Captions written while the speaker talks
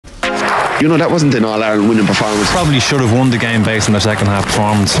You know, that wasn't an All-Ireland winning performance. Probably should have won the game based on their second half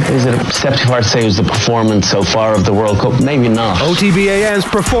performance. Is it a step too far to say it was the performance so far of the World Cup? Maybe not. OTB AM's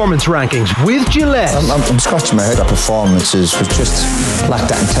performance rankings with Gillette. I'm scratching my head. That performances was just lacked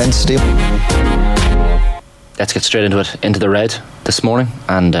that intensity. Let's get straight into it, into the red this morning,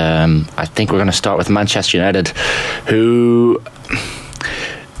 and I think we're going to start with Manchester United, who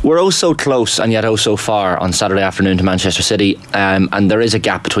were oh so close and yet oh so far on Saturday afternoon to Manchester City, and there is a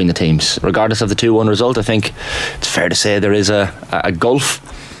gap between the teams. Regardless of the 2-1 result, I think it's fair to say there is a gulf.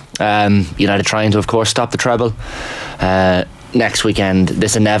 United trying to, of course, stop the treble next weekend,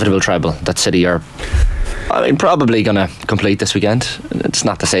 this inevitable treble that City are probably going to complete this weekend. It's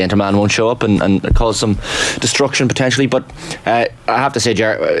not to say Inter Man won't show up and cause some destruction potentially, but I have to say,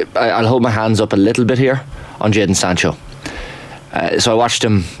 Ger, I'll hold my hands up a little bit here on Jadon Sancho. So I watched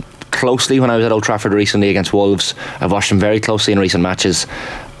him closely when I was at Old Trafford recently against Wolves. I've watched him very closely in recent matches.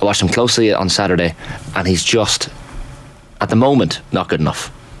 I watched him closely on Saturday, and he's just, at the moment, not good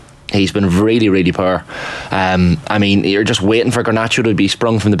enough. He's been really, really poor. You're just waiting for Garnacho to be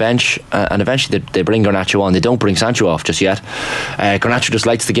sprung from the bench, and eventually they bring Garnacho on. They don't bring Sancho off just yet. Garnacho just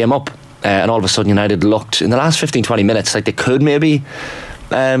lights the game up, and all of a sudden United looked, in the last 15-20 minutes, like they could maybe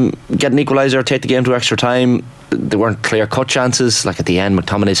get an equaliser or take the game to extra time. There weren't clear-cut chances. Like at the end,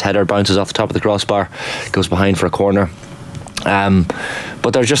 McTominay's header bounces off the top of the crossbar, goes behind for a corner.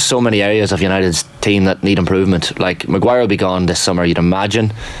 But there's just so many areas of United's team that need improvement. Like Maguire will be gone this summer, you'd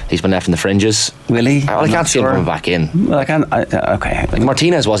imagine. He's been left in the fringes. Will he? I can't see him coming back in. Well, okay. Like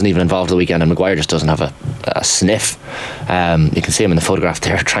Martinez wasn't even involved the weekend, and Maguire just doesn't have a sniff. You can see him in the photograph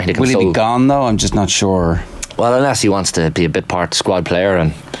there trying to console. Will he be gone though? I'm just not sure. Well, unless he wants to be a bit part squad player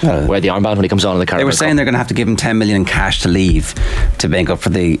and wear the armband when he comes on in the Carabao They were saying Cup. They're going to have to give him 10 million in cash to leave to make up for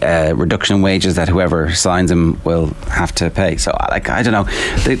the reduction in wages that whoever signs him will have to pay. So, I don't know.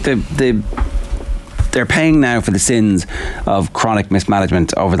 They're paying now for the sins of chronic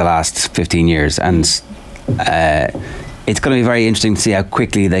mismanagement over the last 15 years, and it's going to be very interesting to see how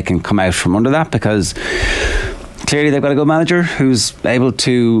quickly they can come out from under that, because clearly they've got a good manager who's able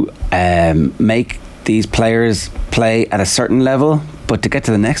to make these players play at a certain level, but to get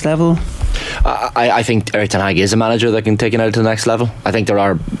to the next level, I think Erik ten Hag is a manager that can take it out to the next level. I think there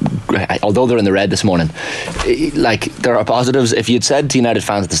are, although they're in the red this morning, like there are positives. If you'd said to United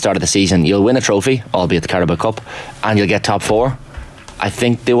fans at the start of the season, you'll win a trophy, albeit the Carabao Cup, and you'll get top four, I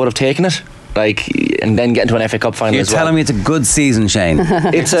think they would have taken it. And then get into an FA Cup final. You're as well. telling me it's a good season, Shane.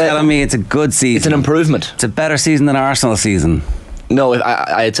 Telling me it's a good season. It's an improvement. It's a better season than Arsenal season. No,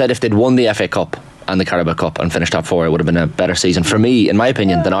 I had said if they'd won the FA Cup and the Carabao Cup and finished top four, it would have been a better season for me, in my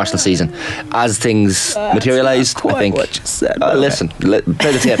opinion, than Arsenal season. As things materialised, I think. What you said. Listen, play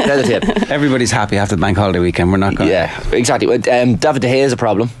the tape. Everybody's happy after the bank holiday weekend. We're not going. Yeah, exactly. David De Gea is a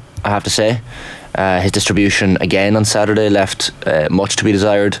problem, I have to say. His distribution again on Saturday left much to be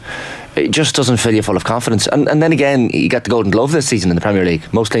desired. It just doesn't fill you full of confidence. And then again, he got the Golden Glove this season in the Premier League,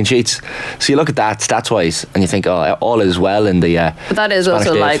 most clean sheets. So you look at that stats wise and you think, oh, all is well in the but that is Spanish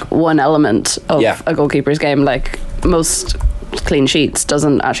also League. like one element of a goalkeeper's game. Like most clean sheets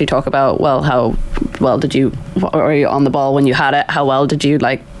doesn't actually talk about, well, how well did you, were you on the ball when you had it, how well did you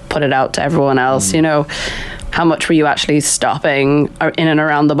like put it out to everyone else, you know, how much were you actually stopping in and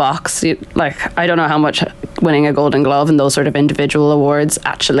around the box? I don't know how much winning a Golden Glove and those sort of individual awards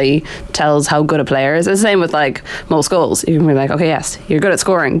actually tells how good a player is. It's the same with like most goals. You can be like, okay, yes, you're good at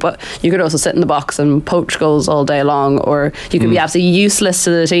scoring, but you could also sit in the box and poach goals all day long, or you could be absolutely useless to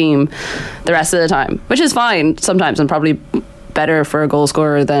the team the rest of the time, which is fine sometimes and probably better for a goal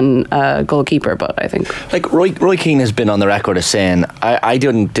scorer than a goalkeeper. But I think like Roy Keane has been on the record as saying I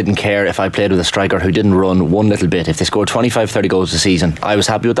didn't care if I played with a striker who didn't run one little bit. If they scored 25-30 goals a season, I was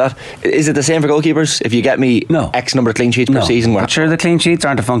happy with that. Is it the same for goalkeepers? If you get me X number of clean sheets per season, but sure, the clean sheets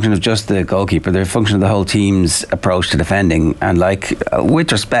aren't a function of just the goalkeeper, they're a function of the whole team's approach to defending. And with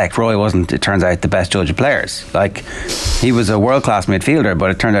respect, Roy wasn't, it turns out, the best judge of players. He was a world-class midfielder,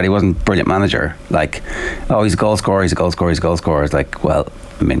 but it turned out he wasn't a brilliant manager. He's a goal scorer, he's a goal scorer, It's like, well,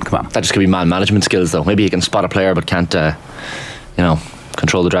 I mean, come on. That just could be man management skills, though. Maybe he can spot a player but can't,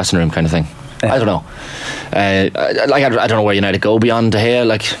 control the dressing room kind of thing. I don't know. I don't know where United go beyond De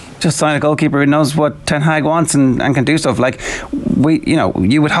Gea. Just sign a goalkeeper who knows what Ten Hag wants and can do stuff.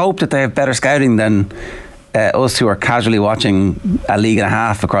 You would hope that they have better scouting than us who are casually watching a league and a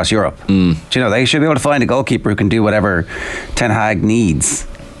half across Europe. Do you know, they should be able to find a goalkeeper who can do whatever Ten Hag needs.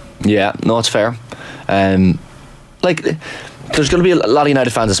 Yeah, no, it's fair. there's going to be a lot of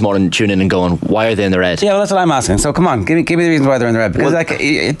United fans this morning tuning in and going, why are they in the red? Yeah, well, that's what I'm asking. So come on, give me the reasons why they're in the red. Because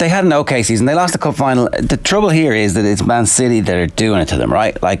they had an okay season. They lost the cup final. The trouble here is that it's Man City that are doing it to them,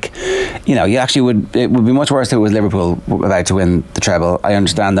 right? Like, you know, it would be much worse if it was Liverpool about to win the treble. I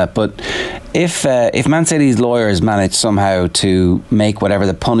understand that, but if Man City's lawyers manage somehow to make whatever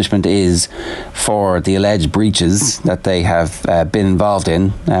the punishment is for the alleged breaches that they have been involved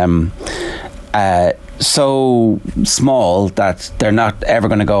in, so small that they're not ever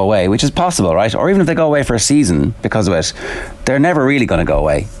going to go away, which is possible, right? Or even if they go away for a season because of it, they're never really going to go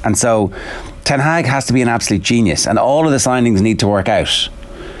away. And so Ten Hag has to be an absolute genius, and all of the signings need to work out.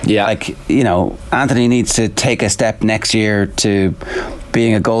 Yeah. Like, you know, Anthony needs to take a step next year to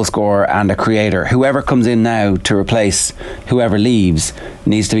being a goal scorer and a creator. Whoever comes in now to replace whoever leaves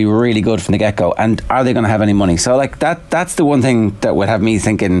needs to be really good from the get-go. And are they going to have any money? So, like, that's the one thing that would have me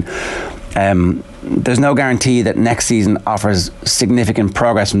thinking, there's no guarantee that next season offers significant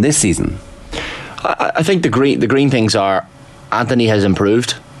progress from this season. I think the green things are Anthony has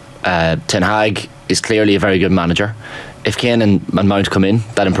improved. Ten Hag is clearly a very good manager. If Kane and Mount come in,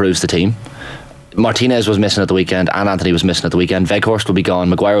 that improves the team. Martinez was missing at the weekend and Anthony was missing at the weekend. Weghorst will be gone,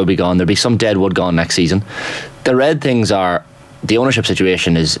 Maguire will be gone, there'll be some dead wood gone next season. The red things are the ownership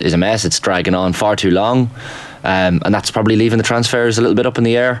situation is a mess. It's dragging on far too long, and that's probably leaving the transfers a little bit up in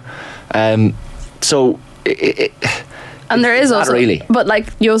the air. And there is also, really. But like,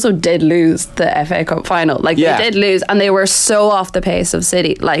 you also did lose the FA Cup final. Like, they did lose, and they were so off the pace of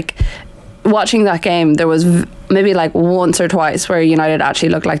City. Like, watching that game, there was maybe like once or twice where United actually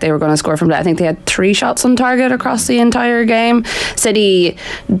looked like they were going to score from there. I think they had 3 shots on target across the entire game. City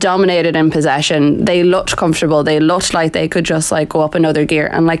dominated in possession. They looked comfortable. They looked like they could just like go up another gear.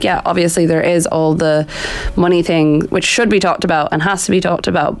 And like, yeah, obviously there is all the money thing which should be talked about and has to be talked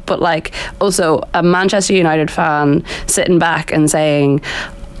about, but like, also a Manchester United fan sitting back and saying,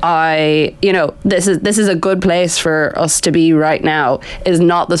 this is a good place for us to be right now, is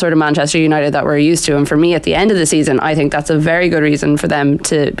not the sort of Manchester United that we're used to. And for me, at the end of the season, I think that's a very good reason for them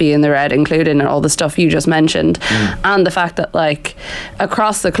to be in the red, including in all the stuff you just mentioned. And the fact that like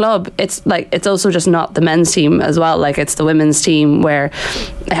across the club, it's also just not the men's team as well. Like, it's the women's team where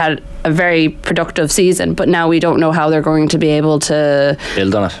they had a very productive season, but now we don't know how they're going to be able to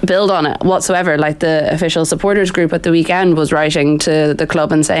build on it whatsoever. Like, the official supporters group at the weekend was writing to the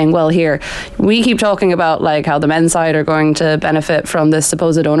club and saying, well, here, we keep talking about like how the men's side are going to benefit from this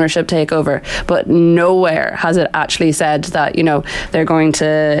supposed ownership takeover, but nowhere has it actually said that, you know, they're going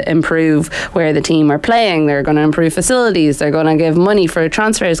to improve where the team are playing, they're going to improve facilities, they're going to give money for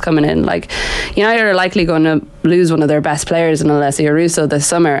transfers coming in. Like, United are likely going to lose one of their best players in Alessia Russo this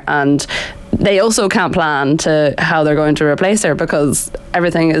summer, and they also can't plan to how they're going to replace her because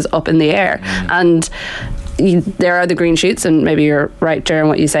everything is up in the air. And there are the green shoots, and maybe you're right, Jaron,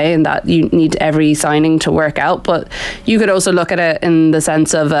 what you say, in that you need every signing to work out, but you could also look at it in the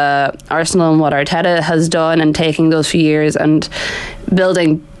sense of Arsenal and what Arteta has done and taking those few years and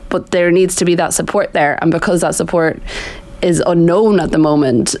building, but there needs to be that support there, and because that support is unknown at the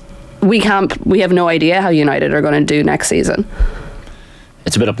moment, we have no idea how United are going to do next season.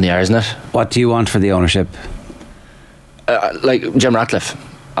 It's a bit up in the air, isn't it? What do you want for the ownership? Like Jim Ratcliffe.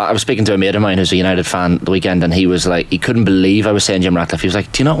 I was speaking to a mate of mine who's a United fan the weekend, and he was like, he couldn't believe I was saying Jim Ratcliffe. He was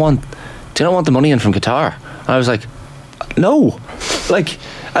like, do you not want the money in from Qatar? And I was like, no. Like,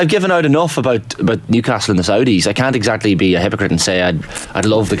 I've given out enough about Newcastle and the Saudis. I can't exactly be a hypocrite and say I'd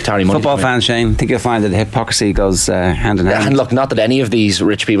love the Qatari money. Football fans, Shane, I think you'll find that the hypocrisy goes hand in hand. And look, not that any of these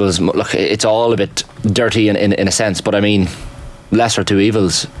rich people's, look, it's all a bit dirty in a sense, but I mean, lesser two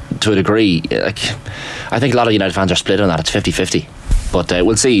evils to a degree. Like, I think a lot of United fans are split on that. It's 50-50. But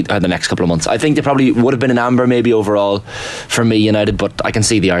we'll see the next couple of months. I think they probably would have been an amber maybe overall for me, United, but I can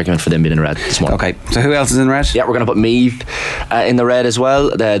see the argument for them being in red this morning. Okay, so who else is in red? Yeah, we're going to put Meath in the red as well,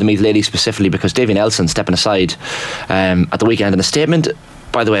 the Meath ladies specifically, because Davy Nelson stepping aside at the weekend in a statement,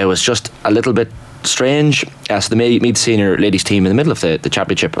 by the way, was just a little bit strange. So the Meath senior ladies team in the middle of the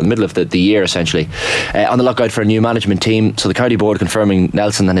championship, in the middle of the year essentially, on the lookout for a new management team. So the county board confirming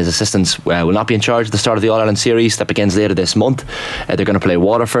Nelson and his assistants will not be in charge at the start of the All-Ireland series that begins later this month. They're going to play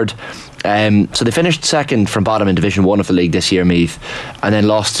Waterford. So they finished second from bottom in Division 1 of the league this year, Meath, and then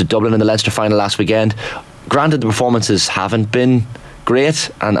lost to Dublin in the Leinster final last weekend. Granted, the performances haven't been great,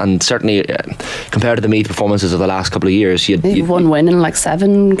 and certainly compared to the Meath performances of the last couple of years, they've one win in like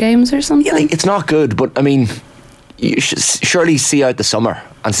 7 games or something. Yeah, like, it's not good, but I mean, you should surely see out the summer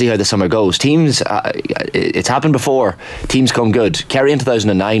and see how the summer goes. Teams, it's happened before. Teams come good. Kerry in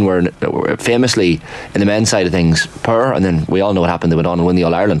 2009 were famously, in the men's side of things, poor, and then we all know what happened. They went on and win the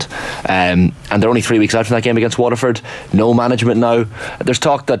All-Ireland. And they're only 3 weeks out from that game against Waterford. No management now. There's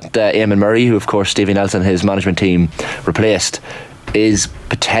talk that Eamon Murray, who of course Stevie Nelson, his management team, replaced, is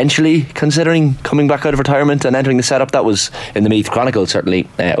potentially considering coming back out of retirement and entering the setup. That was in the Meath Chronicle certainly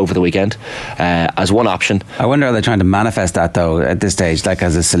over the weekend as one option. I wonder how they're trying to manifest that though at this stage, like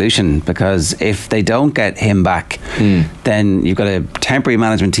as a solution, because if they don't get him back, then you've got a temporary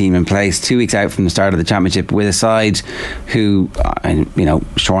management team in place 2 weeks out from the start of the championship with a side who,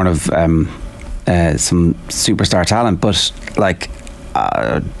 shorn of some superstar talent, but like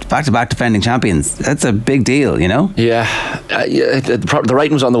back-to-back defending champions. That's a big deal, you know? Yeah. The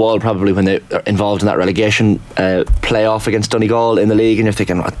writing was on the wall probably when they were involved in that relegation playoff against Donegal in the league, and you're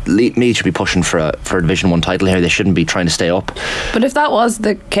thinking Meath should be pushing for a Division 1 title here. They shouldn't be trying to stay up. But if that was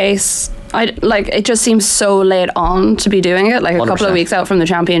the case, it just seems so late on to be doing it. Like 100%. A couple of weeks out from the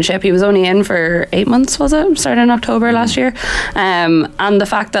championship, he was only in for 8 months, was it? Started in October last year. And the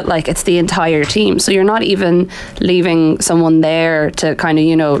fact that it's the entire team, so you're not even leaving someone there to kind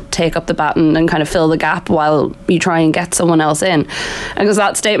of take up the baton and kind of fill the gap while you try and get someone else in. Because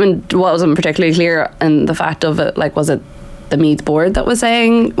that statement wasn't particularly clear in the fact of it. Was it the Meath board that was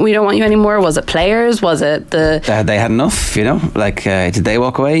saying we don't want you anymore? Was it players? Was it they had enough? Did they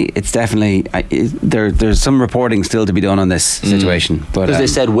walk away? It's definitely there's some reporting still to be done on this situation. But because they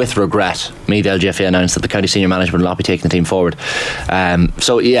said with regret, Meath LGFA announced that the county senior management will not be taking the team forward.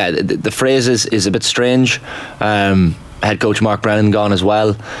 So yeah, the phrase is a bit strange. Head coach Mark Brennan gone as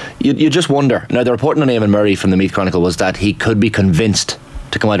well. You just wonder. Now the reporting on Eamon Murray from the Meath Chronicle was that he could be convinced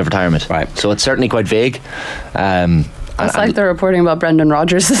to come out of retirement. Right. So it's certainly quite vague. It's like they're reporting about Brendan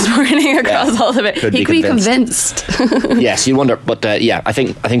Rodgers this morning across all of it. He could be convinced. Yes, you wonder. But I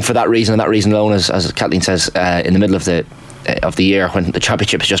think for that reason and that reason alone, as Kathleen says, in the middle of the year when the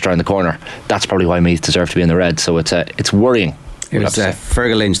championship is just around the corner, that's probably why Meath deserve to be in the red. So it's worrying. It was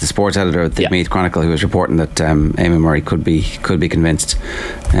Fergal Lynch, the sports editor of the Meath Chronicle, who was reporting that Eamon Murray could be convinced.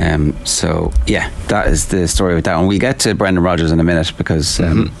 So yeah, that is the story with that one. We'll get to Brendan Rodgers in a minute because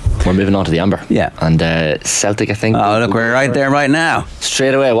we're moving on to the Amber. Yeah, and Celtic, I think. Oh look, we're right there right now.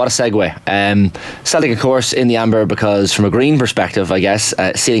 Straight away, what a segue. Celtic, of course, in the Amber because from a green perspective, I guess,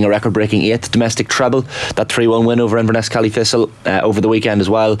 sealing a record-breaking 8th domestic treble. That 3-1 win over Inverness Cally Thistle over the weekend as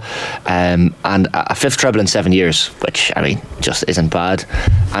well, and a 5th treble in 7 years, which just isn't bad.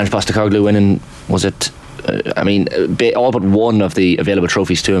 Ange Postecoglou winning, was it all but one of the available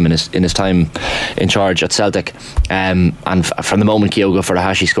trophies to him in his time in charge at Celtic, and from the moment Kyogo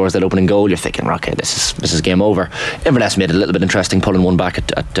Furuhashi scores that opening goal, you're thinking, okay, this is game over. Inverness made it a little bit interesting, pulling one back at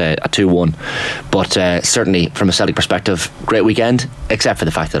 2-1, but certainly from a Celtic perspective, great weekend, except for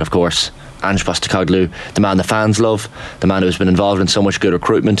the fact that, of course, Ange Postecoglou, the man the fans love, the man who's been involved in so much good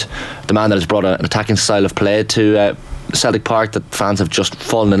recruitment, the man that has brought an attacking style of play to Celtic Park that fans have just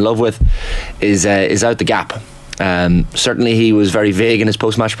fallen in love with, is out the gap. Certainly he was very vague in his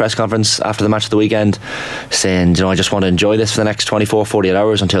post-match press conference after the match of the weekend, saying, I just want to enjoy this for the next 48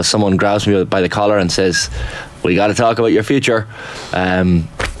 hours until someone grabs me by the collar and says, we got to talk about your future.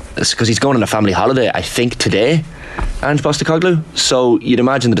 Because he's going on a family holiday, I think today, Ange Postecoglou. So you'd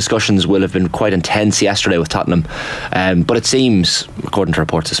imagine the discussions will have been quite intense yesterday with Tottenham, but it seems, according to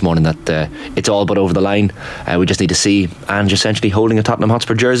reports this morning, that it's all but over the line. We just need to see Ange essentially holding a Tottenham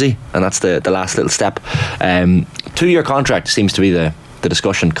Hotspur jersey, and that's the last little step. 2-year contract seems to be the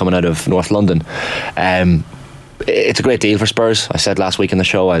discussion coming out of North London. It's a great deal for Spurs. I said last week in the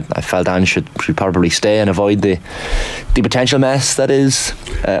show I felt Ange should probably stay and avoid the potential mess that is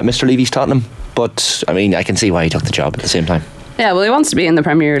Mr. Levy's Tottenham. But I can see why he took the job at the same time. Yeah, well, he wants to be in the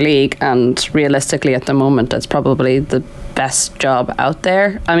Premier League, and realistically at the moment it's probably the best job out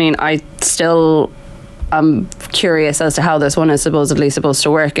there. I'm curious as to how this one is supposedly supposed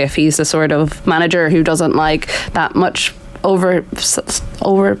to work, if he's the sort of manager who doesn't like that much over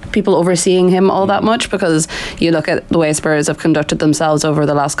people overseeing him all that much, because you look at the way Spurs have conducted themselves over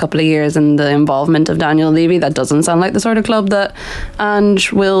the last couple of years and the involvement of Daniel Levy, that doesn't sound like the sort of club that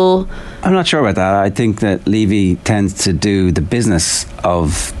Ange will. I'm not sure about that. I think that Levy tends to do the business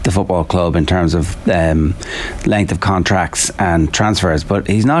of the football club in terms of length of contracts and transfers, but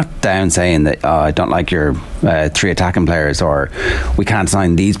he's not down saying that I don't like your 3 attacking players, or we can't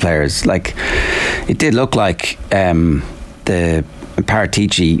sign these players. Like, it did look like the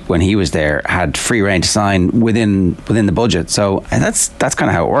Paratici, when he was there, had free rein to sign within the budget. So that's kind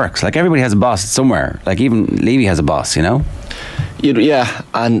of how it works. Like, everybody has a boss somewhere. Like, even Levy has a boss, Yeah,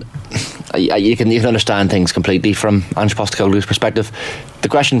 and you can understand things completely from Ange Postecoglou's perspective. The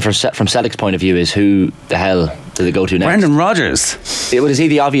question from Celtic's point of view is, who the hell do they go to next? Brendan Rodgers. Is he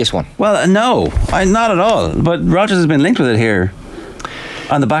the obvious one? Well, no, not at all. But Rodgers has been linked with it here,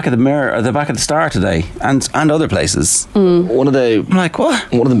 on the back of the Mirror, or the back of the Star today, and other places. One of the I'm like, what?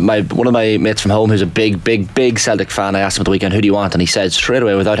 One of my mates from home, who's a big Celtic fan, I asked him at the weekend, who do you want? And he said straight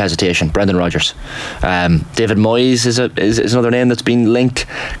away, without hesitation, Brendan Rodgers. David Moyes is another name that's been linked.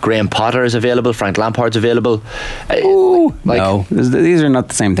 Graham Potter is available. Frank Lampard's available. No, these are not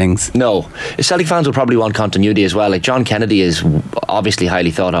the same things. No, Celtic fans will probably want continuity as well. Like, John Kennedy is obviously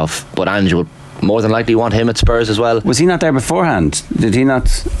highly thought of, but Ange will more than likely want him at Spurs as well. Was he not there beforehand? Did he not?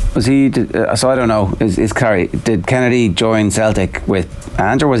 Was he? So I don't know. Did Kennedy join Celtic with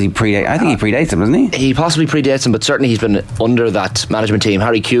Ange, or was he predate? I think he predates him, doesn't he? He possibly predates him, but certainly he's been under that management team.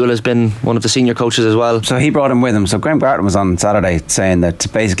 Harry Kewell has been one of the senior coaches as well. So he brought him with him. So Graham Barton was on Saturday saying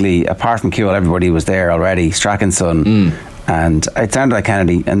that basically, apart from Kewell, everybody was there already. Strachan's son, and it sounded like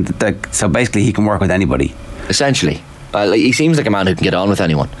Kennedy, and so basically he can work with anybody. Essentially, he seems like a man who can get on with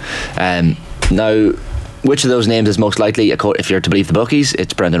anyone. Now, which of those names is most likely? If you're to believe the bookies,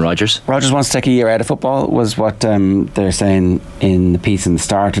 it's Brendan Rodgers. Rodgers wants to take a year out of football, was what they're saying in the piece in the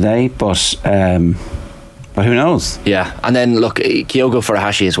Star today. But who knows? Yeah, and then look, Kyogo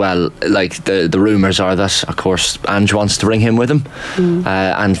Furuhashi as well. Like, the rumours are that, of course, Ange wants to bring him with him,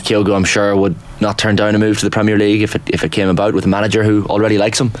 and Kyogo, I'm sure, would not turn down a move to the Premier League if it came about with a manager who already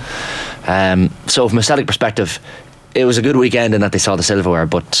likes him. So from a Celtic perspective, it was a good weekend in that they saw the silverware,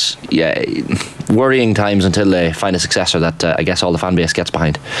 but yeah, worrying times until they find a successor that I guess all the fan base gets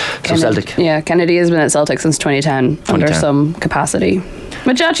behind. So Celtic. Yeah, Kennedy has been at Celtic since 2010 under some capacity.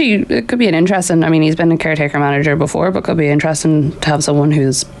 Which actually, it could be an interesting, I mean, he's been a caretaker manager before, but could be interesting to have someone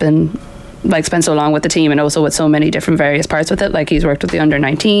who's been, like, spent so long with the team and also with so many different various parts with it. Like, he's worked with the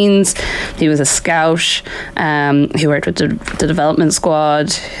under-19s, he was a scout, he worked with the development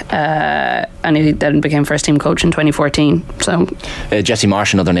squad, and he then became first team coach in 2014. So Jesse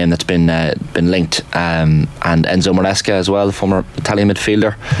Marsh, another name that's been linked, and Enzo Maresca as well, the former Italian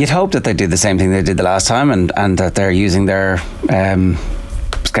midfielder. You'd hope that they did the same thing they did the last time, and that they're using their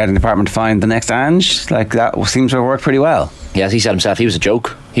scouting department to find the next Ange. Like, that seems to have worked pretty well. Yeah, as he said himself, he was a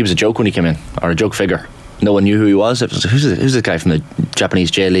joke. He was a joke when he came in, or a joke figure. No one knew who he was. It was who's this guy from the Japanese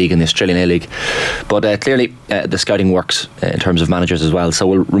J League and the Australian A League? But clearly the scouting works in terms of managers as well.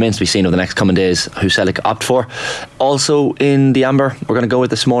 So it remains to be seen over the next coming days who Celtic opt for. Also in the Amber, we're going to go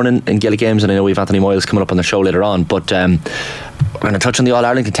with this morning in Gaelic Games, and I know we have Anthony Moyles coming up on the show later on. But we're going to touch on the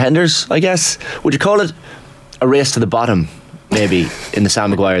All-Ireland contenders, I guess. Would you call it a race to the bottom, maybe, in the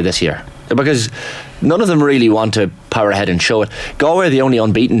Sam Maguire this year? Because none of them really want to power ahead and show it. Galway are the only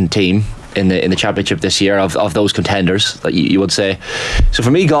unbeaten team in the championship this year of those contenders that you would say. So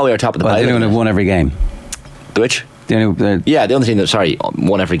for me, Galway are top of the pile. They only have won every game. Which? The only team that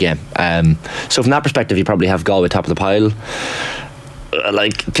won every game. So from that perspective, you probably have Galway top of the pile.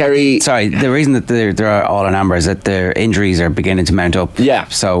 Like Kerry. Sorry, the reason that they're all in amber is that their injuries are beginning to mount up. Yeah.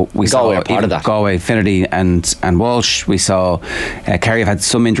 So we Galway saw are part of that. Galway, Finnerty and Walsh. We saw Kerry have had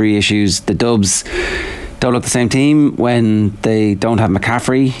some injury issues. The Dubs don't look the same team when they don't have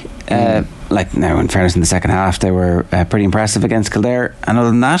McCaffrey. Like, now, in fairness, in the second half they were pretty impressive against Kildare. And other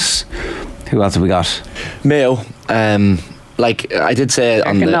than that, who else have we got? Mayo. Like I did say,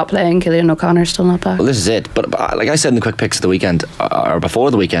 not playing, Killian O'Connor still not back. Well, this is it. But like I said in the quick picks of the weekend, or before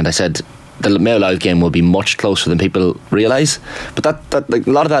the weekend, I said the Mayo Louth game will be much closer than people realise. But that like,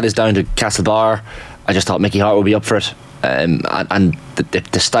 a lot of that is down to Castlebar. I just thought Mickey Hart would be up for it. And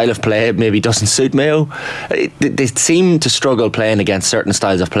the style of play maybe doesn't suit Mayo. They seem to struggle playing against certain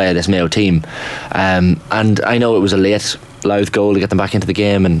styles of play, this Mayo team. And I know it was a late Louth goal to get them back into the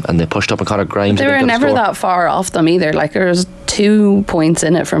game, and they pushed up and Conor Grimes. They were never that far off them either. Like, there was 2 points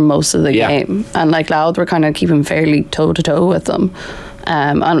in it for most of the game, and like Louth were kind of keeping fairly toe to toe with them.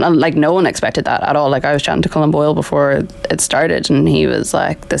 And like, no one expected that at all. Like, I was chatting to Colin Boyle before it started, and he was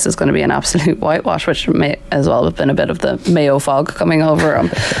like, this is going to be an absolute whitewash, which may as well have been a bit of the Mayo fog coming over him.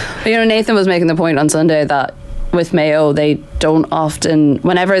 But, you know, Nathan was making the point on Sunday that with Mayo, they don't often,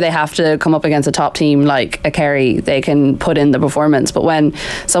 whenever they have to come up against a top team like a Kerry, they can put in the performance, but when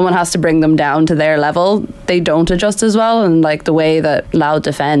someone has to bring them down to their level, they don't adjust as well. And like, the way that Louth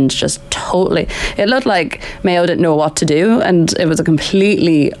defend, just totally, it looked like Mayo didn't know what to do, and it was a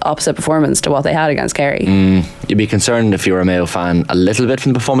completely opposite performance to what they had against Kerry. You'd be concerned if you were a Mayo fan a little bit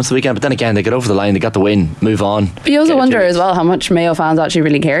from the performance of the weekend, but then again, they got over the line, they got the win, move on. But you also wonder as well how much Mayo fans actually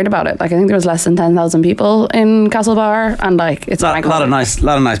really cared about it. Like, I think there was less than 10,000 people in Castlebar, and like, like it's a lot of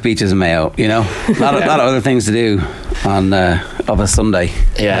nice beaches in Mayo, you know, a lot of other things to do on of a Sunday.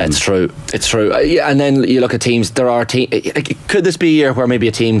 Yeah, it's true. Yeah, and then you look at teams. There are could this be a year where maybe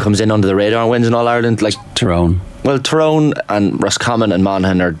a team comes in under the radar and wins in All Ireland, like Tyrone? Well, Tyrone and Roscommon and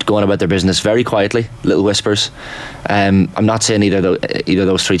Monaghan are going about their business very quietly, little whispers. I'm not saying either of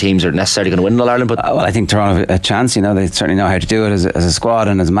those three teams are necessarily going to win in All Ireland, but well, I think Tyrone have a chance. You know, they certainly know how to do it as a squad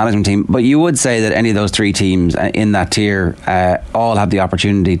and as a management team. But you would say that any of those three teams in that tier all have the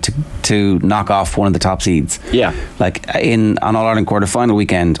opportunity to knock off one of the top seeds. Yeah, like on All Ireland quarter-final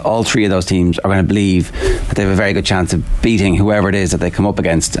weekend, all three of those teams are going to believe that they have a very good chance of beating whoever it is that they come up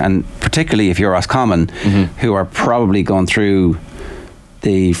against, and particularly if you're Roscommon, who are probably going through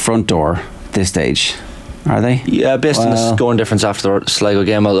the front door at this stage. Are they? Yeah, based on the scoring difference after the Sligo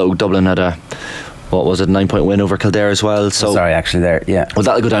game, although Dublin had a 9-point win over Kildare as well. So sorry, actually there, yeah. Well,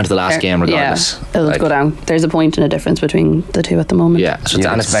 that'll go down to the last game regardless. Yeah, it'll go down. There's a point and a difference between the two at the moment. Yeah, so you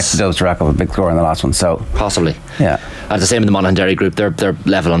expect those to rack up a big score in the last one, so possibly. Yeah. And the same in the Monaghan Derry group. They're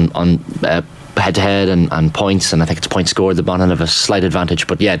level on head-to-head and points, and I think it's points scored. The Monaghan have a slight advantage,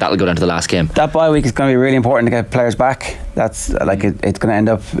 but yeah, that'll go down to the last game. That bye week is going to be really important to get players back. That's like it's going to end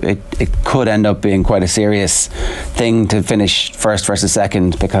up. It could end up being quite a serious thing to finish first versus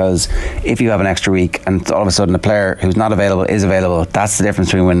second, because if you have an extra week and all of a sudden a player who's not available is available, that's the difference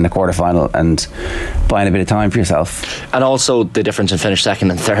between winning the quarter-final and buying a bit of time for yourself. And also the difference in finish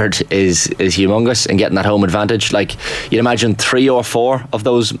second and third is humongous in getting that home advantage. Like, you'd imagine 3 or 4 of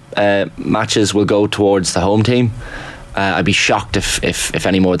those matches will go towards the home team. I'd be shocked if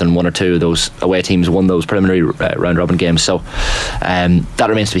any more than 1 or 2 of those away teams won those preliminary round robin games. So that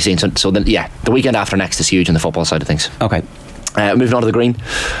remains to be seen. So then, yeah, the weekend after next is huge on the football side of things. Okay. Moving on to the green,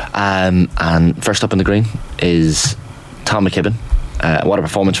 and first up in the green is Tom McKibbin. What a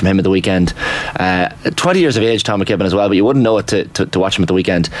performance from him at the weekend. 20 years of age, Tom McKibbin as well, but you wouldn't know it to watch him at the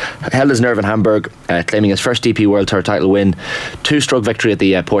weekend. Held his nerve in Hamburg, claiming his first DP World Tour title win, 2-stroke victory at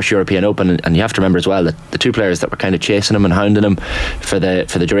the Porsche European Open, and you have to remember as well that the two players that were kind of chasing him and hounding him for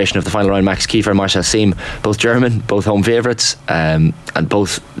the duration of the final round, Max Kiefer and Marcel Siem, both German, both home favourites, and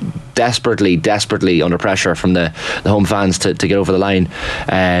both desperately under pressure from the home fans to get over the line.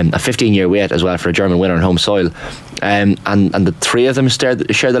 A 15-year wait as well for a German winner on home soil. And the three of them shared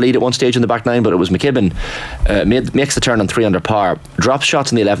the lead at one stage in the back nine, but it was McKibbin makes the turn on 3 under par, drops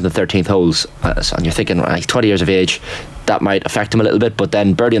shots in the 11th and 13th holes, and you're thinking, right, 20 years of age, that might affect him a little bit, but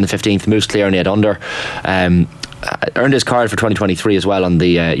then birdie on the 15th, moves clear on the 8 under. Earned his card for 2023 as well on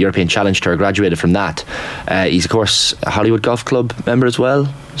the European Challenge Tour, graduated from that. He's of course a Holywood Golf Club member as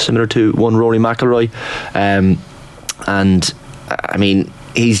well, similar to one Rory McIlroy, and I mean,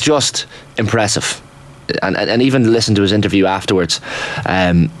 he's just impressive. And even listen to his interview afterwards,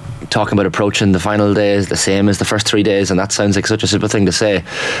 talking about approaching the final days the same as the first 3 days, and that sounds like such a simple thing to say,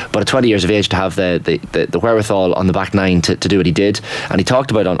 but at 20 years of age to have the wherewithal on the back nine to do what he did. And he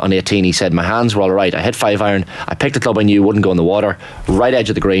talked about on 18, he said, my hands were all right, I hit 5-iron, I picked a club I knew wouldn't go in the water, right edge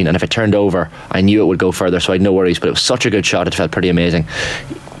of the green, and if it turned over I knew it would go further, so I had no worries, but it was such a good shot, it felt pretty amazing.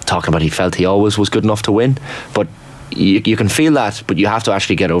 Talking about he felt he always was good enough to win, but you can feel that, but you have to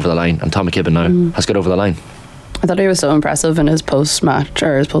actually get over the line, and Tom McKibbin now has got over the line. I thought he was so impressive in his post-match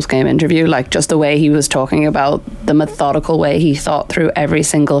or his post-game interview, like just the way he was talking about the methodical way he thought through every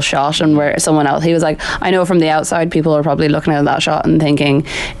single shot, and where someone else, he was like, I know from the outside people are probably looking at that shot and thinking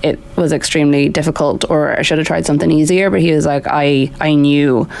it was extremely difficult or I should have tried something easier, but he was like, I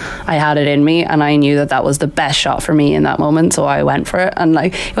knew I had it in me, and I knew that was the best shot for me in that moment, so I went for it. And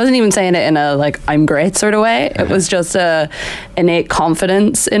like, he wasn't even saying it in a like I'm great sort of way, it was just a innate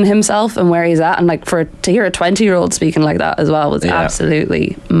confidence in himself and where he's at, and like to hear a 20-year-old speaking like that as well was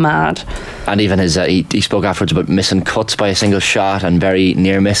absolutely mad. And even his he spoke afterwards about missing cuts by a single shot and very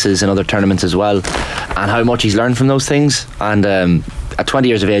near misses in other tournaments as well, and how much he's learned from those things. And at 20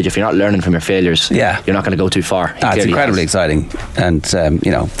 years of age, if you're not learning from your failures, you're not going to go too far. It's incredibly exciting, and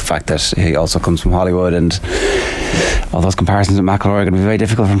the fact that he also comes from Holywood, and all those comparisons with McIlroy are going to be very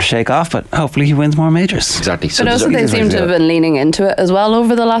difficult for him to shake off, but hopefully he wins more majors. Exactly. So but also they seem to have been leaning into it as well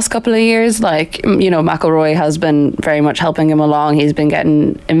over the last couple of years. Like, McIlroy has been very much helping him along. He's been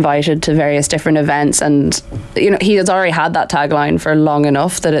getting invited to various different events, and he has already had that tagline for long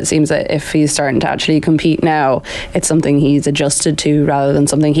enough that it seems that if he's starting to actually compete now, it's something he's adjusted to rather than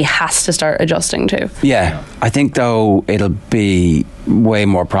something he has to start adjusting to. Yeah, I think though it'll be way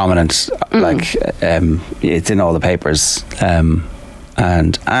more prominent. Like it's in all the papers.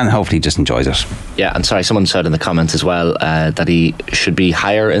 and hopefully just enjoys it. Yeah, and sorry, someone said in the comments as well that he should be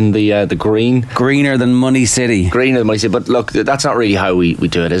higher in the green. Greener than Money City. Greener than Money City, but look, that's not really how we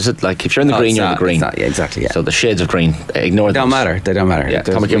do it, is it? Like, if you're in the green, you're in the green. Yeah, exactly, yeah. So the shades of green, ignore them. They don't matter. Yeah,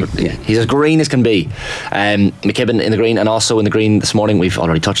 Tom McKibbin, he's as green as can be. McKibbin in the green, and also in the green this morning, we've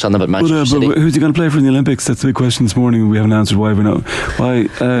already touched on them, but Manchester City. But who's he going to play for in the Olympics? That's the big question this morning. We haven't answered why. That'll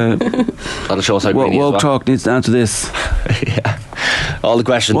show us how green he is. Woke Talk needs to answer this. Yeah. All the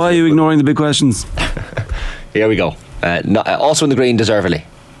questions. Why are you ignoring the big questions? Here we go. Also in the green, deservedly,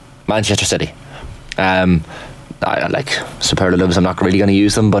 Manchester City. I like superlatives, I'm not really going to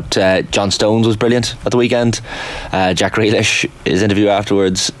use them, but John Stones was brilliant at the weekend. Jack Grealish, his interview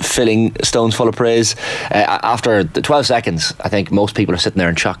afterwards, filling Stones full of praise. After the 12 seconds, I think most people are sitting there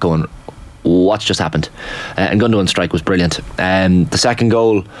in shock going, what's just happened? And Gundogan's strike was brilliant. The second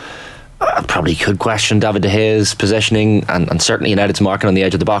goal, probably could question David De Gea's positioning and certainly United's marking on the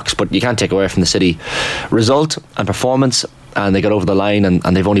edge of the box, but you can't take away from the City result and performance, and they got over the line, and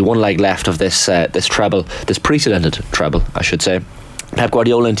they've only one leg left of this treble, this precedented treble, I should say. Pep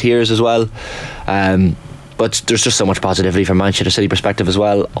Guardiola in tears as well, but there's just so much positivity from Manchester City perspective as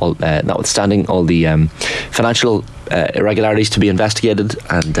well, notwithstanding all the financial irregularities to be investigated.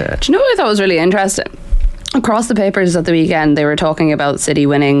 And do you know what I thought was really interesting? Across the papers at the weekend, they were talking about City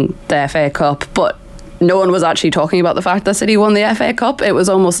winning the FA Cup, but no one was actually talking about the fact that City won the FA Cup. It was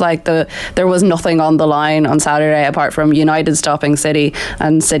almost like there was nothing on the line on Saturday apart from United stopping City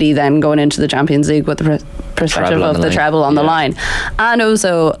and City then going into the Champions League with the perspective of the treble on the line. And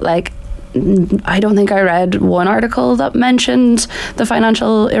also, like, I don't think I read one article that mentioned the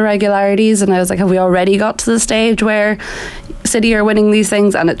financial irregularities, and I was like, have we already got to the stage where City are winning these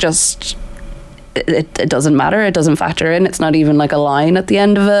things? And it just... It doesn't matter, it doesn't factor in. It's not even like a line at the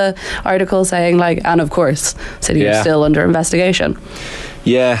end of a article saying like, and of course City are still under investigation.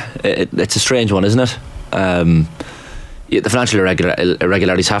 It's a strange one, isn't it? The financial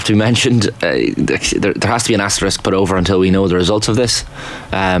irregularities have to be mentioned. There has to be an asterisk put over until we know the results of this,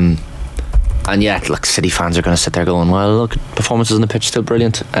 and yet look, City fans are going to sit there going, well look, performances on the pitch still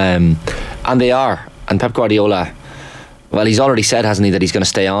brilliant, and they are. And Pep Guardiola, well, he's already said, hasn't he, that he's going to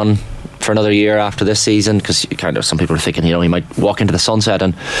stay on for another year after this season, because kind of some people are thinking, he might walk into the sunset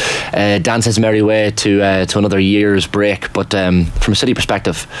and dance his merry way to another year's break. But from a City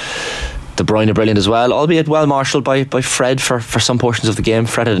perspective, De Bruyne are brilliant as well, albeit well marshalled by Fred for some portions of the game.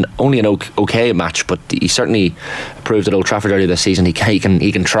 Fred had only an okay match, but he certainly proved at Old Trafford earlier this season he can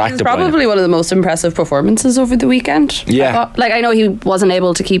track De Bruyne. Probably one of the most impressive performances over the weekend. Yeah, I know he wasn't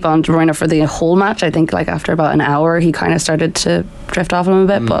able to keep on De Bruyne for the whole match. I think like after about an hour he kind of started to drift off him a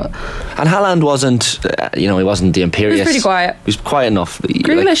bit. But and Haaland wasn't he wasn't the imperious. He was pretty quiet. He was quiet enough.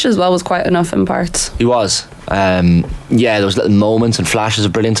 Grealish as well was quiet enough in parts. He was. There was little moments and flashes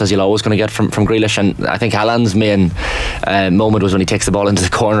of brilliance, as you're always going to get from Grealish, and I think Haaland's main moment was when he takes the ball into the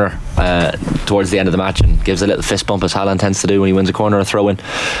corner towards the end of the match and gives a little fist bump, as Haaland tends to do when he wins a corner or throw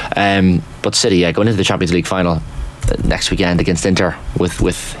in. But City, going into the Champions League final next weekend against Inter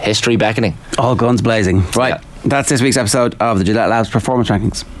with history beckoning, all guns blazing. Right, that's this week's episode of the Gillette Labs Performance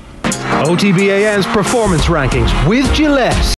Rankings. OTB AM's Performance Rankings with Gillette.